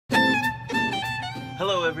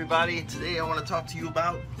Hello everybody, today I want to talk to you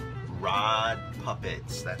about rod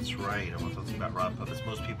puppets. That's right, I want to talk to you about rod puppets.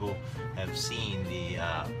 Most people have seen the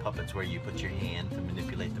puppets where you put your hand to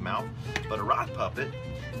manipulate the mouth, but a rod puppet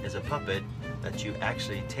is a puppet that you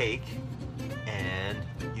actually take and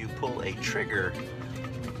you pull a trigger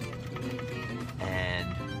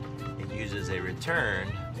and it uses a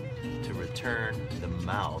return to return the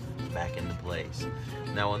mouth back into place.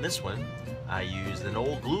 Now on this one, I used an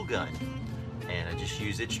old glue gun and I just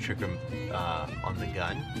used its trigger on the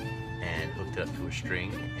gun and hooked it up to a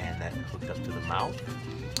string, and that hooked up to the mouth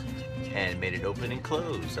and made it open and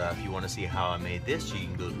close. If you want to see how I made this, you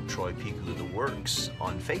can go to Troy Picou the Works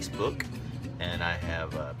on Facebook, and I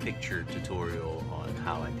have a picture tutorial on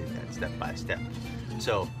how I did that step by step.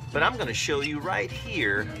 But I'm going to show you right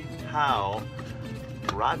here how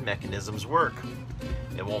rod mechanisms work.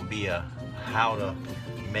 It won't be a how to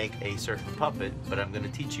make a certain puppet, but I'm going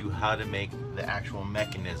to teach you how to make the actual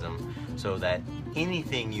mechanism so that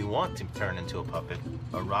anything you want to turn into a puppet,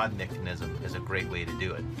 a rod mechanism is a great way to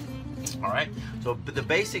do it. Alright, so the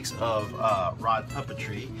basics of rod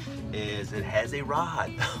puppetry is it has a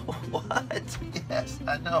rod. What? Yes,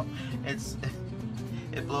 I know.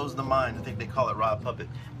 It blows the mind. I think they call it rod puppet,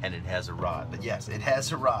 and it has a rod. But yes, it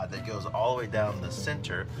has a rod that goes all the way down the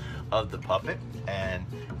center of the puppet, and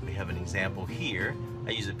we have an example here. I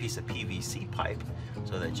use a piece of PVC pipe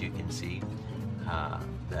so that you can see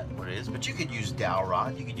that what it is. But you could use dowel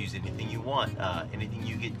rod. You could use anything you want, anything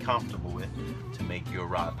you get comfortable with to make your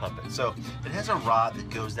rod puppet. So it has a rod that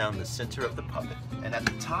goes down the center of the puppet, and at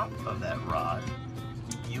the top of that rod,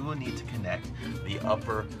 you will need to connect the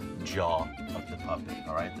upper jaw of the puppet.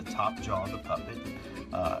 All right, the top jaw of the puppet,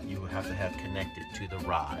 you will have to have connected to the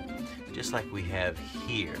rod, just like we have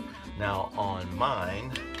here. Now on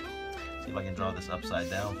mine, see if I can draw this upside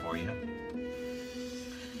down for you.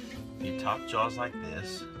 Your top jaw's like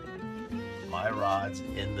this. My rod's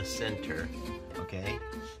in the center, okay?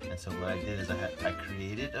 And so what I did is I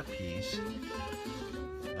created a piece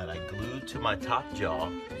that I glued to my top jaw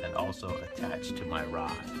and also attached to my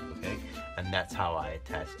rod, okay? And that's how I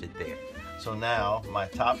attached it there. So now my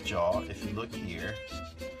top jaw, if you look here,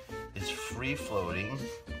 is free floating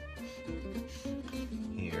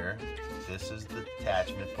here. This is the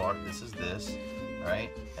attachment part, this is this, right?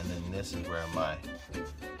 And then this is where my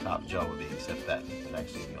top jaw would be, except that would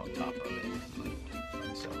actually be on top of it, glued,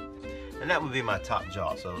 like so. And that would be my top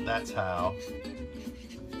jaw. So that's how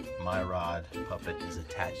my rod puppet is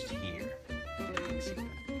attached here. You can see that.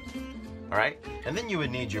 All right, and then you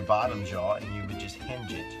would need your bottom jaw, and you would just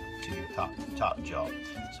hinge it to your top jaw.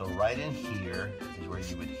 So right in here is where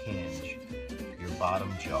you would hinge your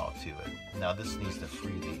bottom jaw to it. Now this needs to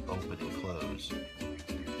freely open and close.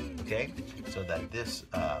 Okay, so that this,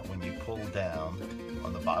 when you pull down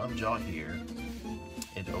on the bottom jaw here,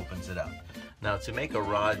 it opens it up. Now to make a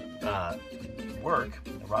rod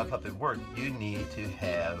puppet work, you need to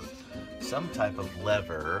have some type of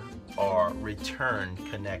lever or return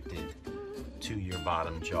connected to your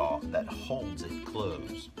bottom jaw that holds it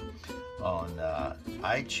closed.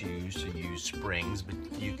 I choose to use springs, but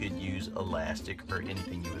you could use elastic or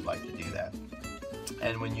anything you would like to do that.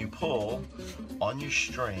 And when you pull on your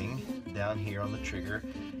string down here on the trigger,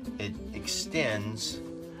 it extends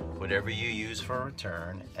whatever you use for a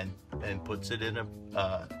return and puts it in a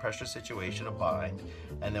pressure situation, a bind,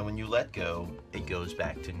 and then when you let go, it goes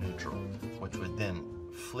back to neutral, which would then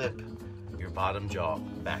flip your bottom jaw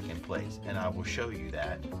back in place. And I will show you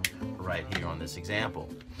that right here on this example.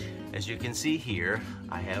 As you can see here,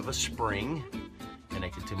 I have a spring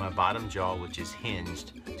connected to my bottom jaw, which is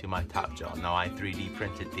hinged to my top jaw. Now I 3D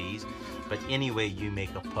printed these, but any way you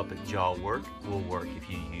make a puppet jaw work will work if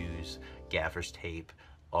you use gaffer's tape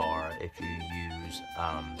or if you use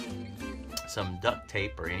some duct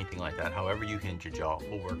tape or anything like that. However you hinge your jaw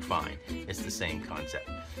will work fine. It's the same concept.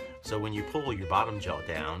 So when you pull your bottom jaw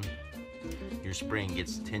down, your spring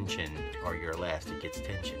gets tension, or your elastic gets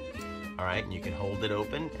tension. All right, and you can hold it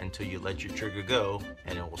open until you let your trigger go,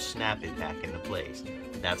 and it will snap it back into place.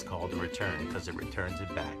 That's called a return, because it returns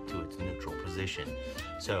it back to its neutral position.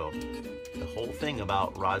 So the whole thing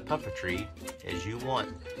about rod puppetry is you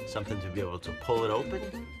want something to be able to pull it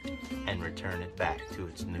open and return it back to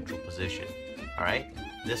its neutral position. All right,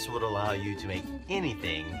 this would allow you to make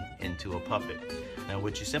anything into a puppet. Now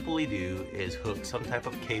what you simply do is hook some type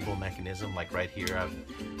of cable mechanism, like right here I've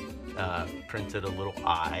printed a little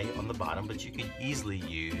eye on the bottom, but you could easily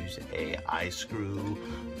use a eye screw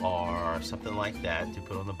or something like that to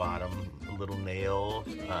put on the bottom, a little nail,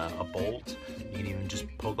 a bolt. You can even just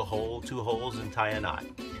poke a hole, 2 holes, and tie a knot.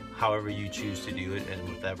 however you choose to do it, and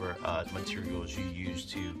whatever materials you use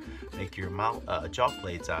to make your jaw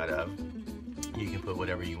plates out of, you can put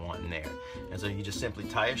whatever you want in there. And so you just simply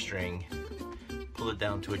tie a string, pull it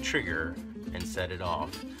down to a trigger, and set it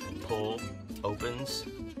off. Pull, opens,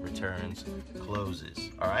 returns,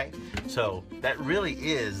 closes. All right, so that really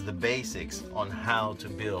is the basics on how to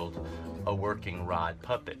build a working rod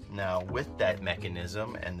puppet. Now with that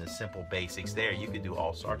mechanism and the simple basics there, you could do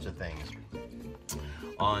all sorts of things.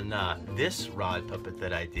 On this rod puppet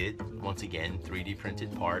that I did, once again 3D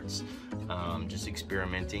printed parts, just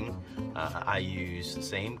experimenting. I use the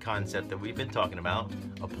same concept that we've been talking about.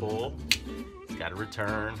 A pull, it's got a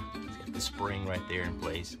return, it's got the spring right there in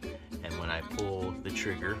place, and when I pull the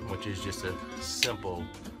trigger, which is just a simple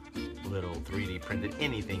little 3D printed,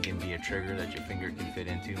 anything can be a trigger that your finger can fit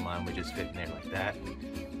into. Mine would just fit in there like that.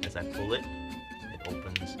 As I pull it, it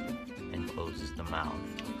opens and closes the mouth,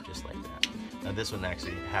 just like that. Now this one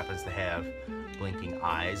actually happens to have blinking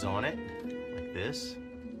eyes on it, like this.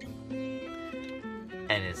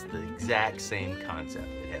 And it's the exact same concept.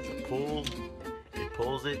 It has a pull, it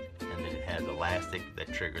pulls it, and then it has elastic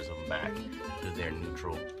that triggers them back to their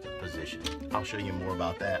neutral position. I'll show you more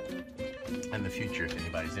about that in the future if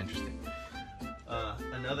anybody's interested.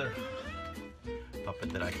 Another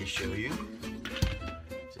puppet that I can show you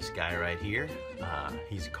is this guy right here.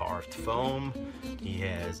 He's carved foam. He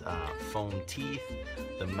has foam teeth.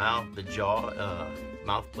 The mouth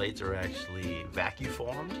plates are actually vacuum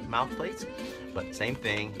formed mouth plates, but same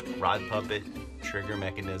thing, rod puppet, trigger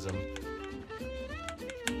mechanism.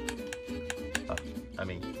 I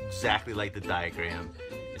mean, exactly like the diagram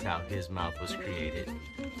is how his mouth was created.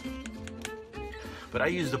 But I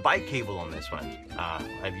used a bike cable on this one.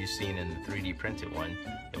 Have you seen in the 3D printed one?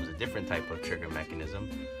 It was a different type of trigger mechanism.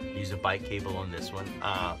 Use a bike cable on this one.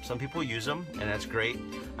 Some people use them, and that's great.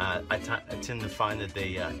 I tend to find that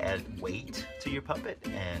they add weight to your puppet,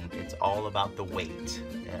 and it's all about the weight.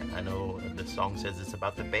 And I know the song says it's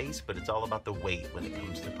about the bass, but it's all about the weight when it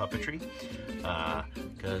comes to puppetry.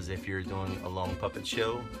 Because if you're doing a long puppet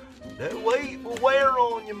show, that weight will wear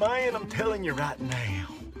on you, man. I'm telling you right now.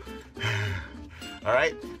 All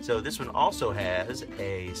right, so this one also has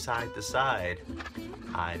a side-to-side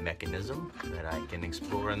eye mechanism that I can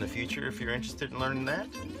explore in the future if you're interested in learning that.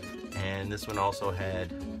 And this one also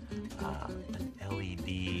had an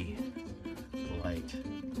LED light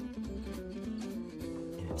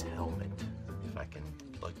in its helmet. If I can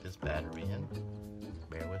plug this battery in,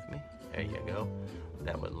 bear with me. There you go.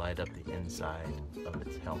 That would light up the inside of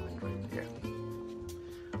its helmet right there.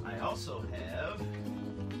 I also have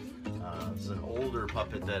this is an older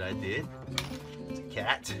puppet that I did. It's a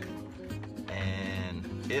cat,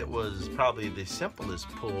 and it was probably the simplest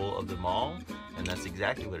pull of them all, and that's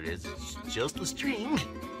exactly what it is. It's just a string.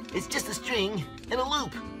 It's just a string and a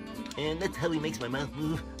loop, and that's how he makes my mouth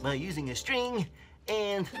move by using a string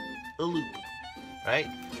and a loop. Right?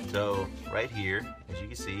 So right here, as you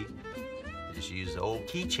can see, I just use the old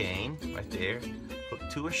keychain right there,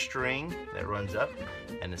 hooked to a string that runs up,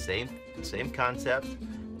 and the same concept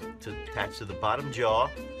to attach to the bottom jaw.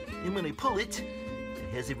 And when I pull it,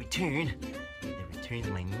 it has a return. It returns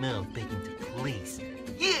my mouth back into place.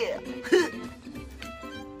 Yeah!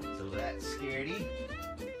 So that's scaredy.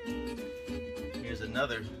 Here's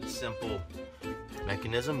another simple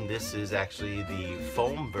mechanism. This is actually the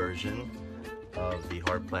foam version of the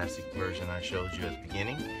hard plastic version I showed you at the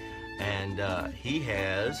beginning. And he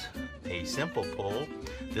has a simple pull.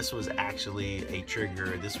 This was actually a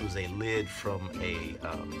trigger. This was a lid from a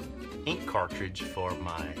ink cartridge for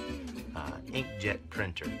my inkjet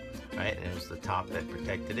printer, right? And it was the top that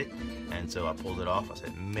protected it. And so I pulled it off. I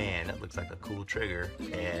said, man, that looks like a cool trigger,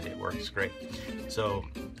 and it works great. So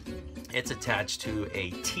it's attached to a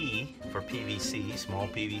T for PVC, small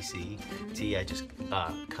PVC T. I just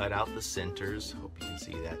cut out the centers. Hope you can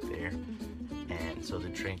see that there. And so the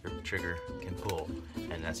trigger can pull,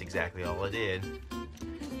 and that's exactly all I did.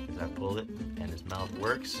 Is I pulled it, and his mouth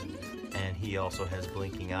works, and he also has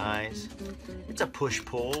blinking eyes. It's a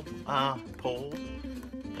push-pull pole.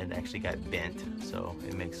 It actually got bent, so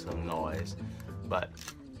it makes some noise, but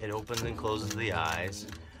it opens and closes the eyes.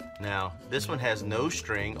 Now this one has no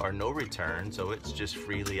string or no return, so it's just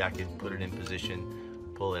freely. I can put it in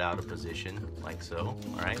position, pull it out of position like so.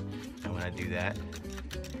 All right, and when I do that,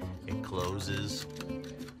 it closes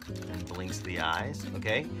and blinks the eyes,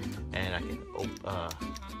 okay? And I can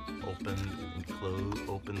open and close,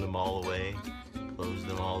 open them all the way, close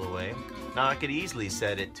them all the way. Now I could easily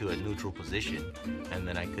set it to a neutral position, and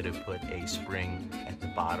then I could have put a spring at the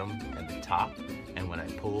bottom and the top, and when I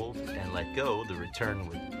pulled and let go, the return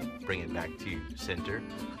would bring it back to center,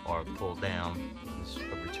 or pull down,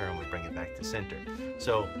 a return would bring it back to center.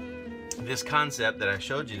 So this concept that I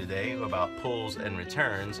showed you today about pulls and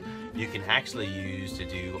returns, you can actually use to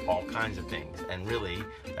do all kinds of things, and really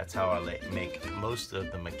that's how I make most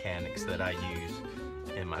of the mechanics that I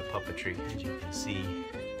use in my puppetry. As you can see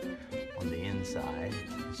on the inside,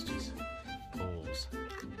 it's just pulls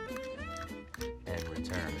and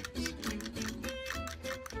returns.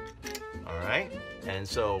 Alright, and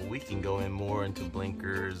so we can go in more into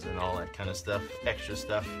blinkers and all that kind of stuff, extra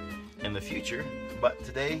stuff in the future, but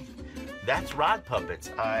today that's rod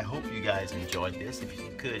puppets. I hope you guys enjoyed this. If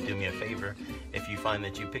you could do me a favor, if you find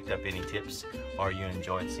that you picked up any tips or you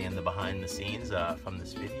enjoyed seeing the behind the scenes from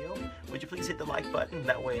this video, would you please hit the like button?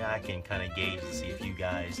 That way I can kind of gauge to see if you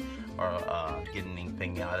guys are getting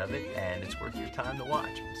anything out of it and it's worth your time to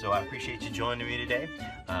watch. So I appreciate you joining me today.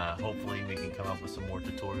 Hopefully we can come up with some more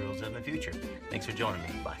tutorials in the future. Thanks for joining me.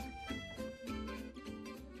 Bye.